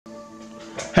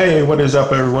Hey, what is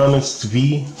up everyone? It's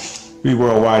V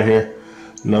Worldwide here.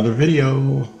 Another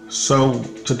video. So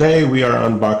today we are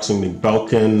unboxing the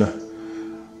Belkin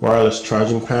wireless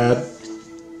charging pad.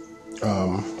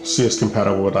 See, it's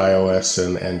compatible with iOS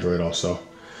and Android also.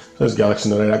 So it's Galaxy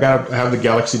Note 8. I have the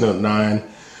Galaxy Note 9.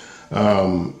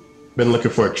 Been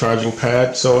looking for a charging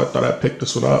pad, so I thought I'd pick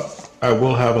this one up. I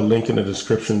will have a link in the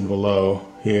description below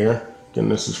here. Again,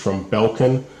 this is from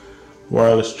Belkin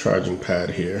wireless charging pad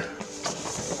here.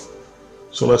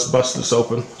 So let's bust this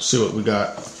open, see what we got.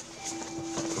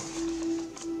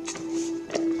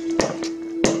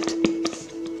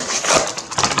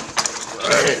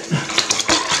 Alright.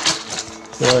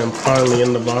 I am finally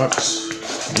in the box.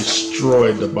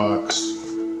 Destroyed the box.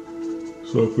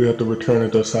 So if we have to return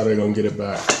it, that's how they're going to get it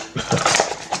back.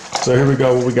 So here we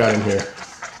go, what we got in here.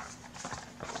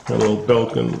 A little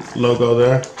Belkin logo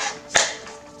there.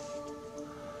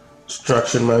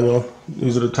 Instruction manual.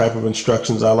 These are the type of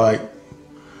instructions I like.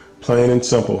 Plain and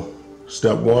simple.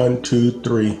 Step 1, 2,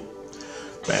 3.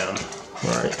 Bam.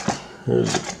 Alright.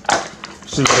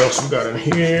 See what else we got in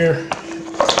here.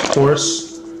 Of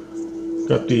course,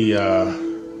 got the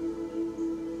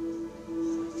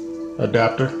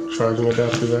adapter, charging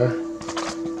adapter there.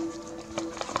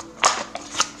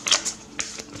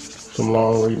 Some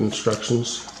long read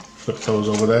instructions. Flip those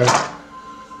over there.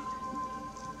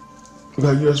 We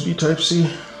got USB Type-C,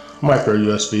 micro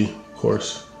USB, of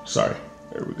course. Sorry.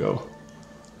 There we go.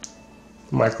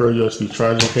 Micro USB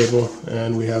charging cable,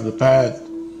 and we have the pad.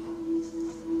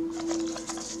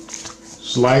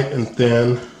 It's light and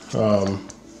thin.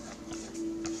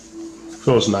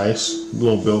 Feels nice. A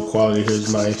little build quality here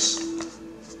is nice.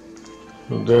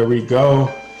 So there we go.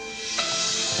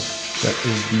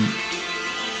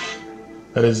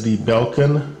 That is the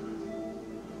Belkin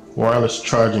wireless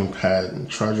charging pad,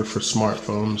 charger for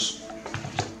smartphones.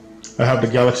 I have the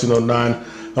Galaxy Note 9.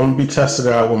 I'm going to be testing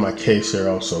it out with my case here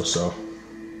also, so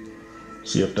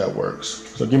see if that works.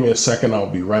 So give me a second, I'll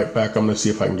be right back. I'm going to see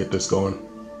if I can get this going.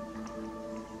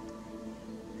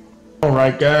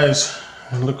 Alright guys,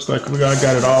 it looks like we got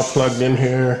it all plugged in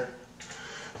here.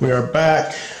 We are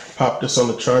back. Pop this on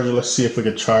the charger. Let's see if we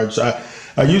can charge. I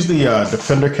use the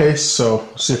Defender case, so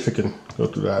see if we can go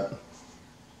through that.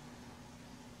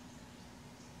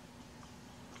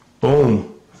 Boom.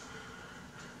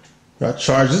 Got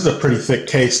charged. This is a pretty thick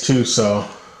case too, so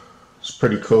it's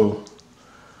pretty cool.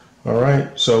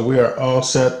 Alright, so we are all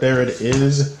set. There it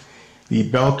is. The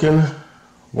Belkin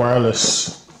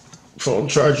wireless phone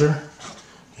charger.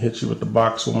 Hit you with the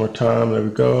box one more time. There we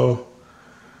go.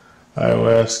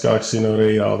 iOS, Galaxy Note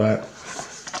 8, all that.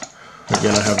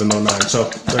 Again, I have the Note 9. So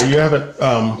there you have it.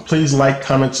 Please like,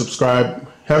 comment, subscribe.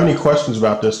 Have any questions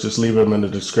about this, just leave them in the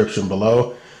description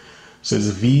below. This is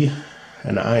V,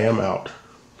 and I am out.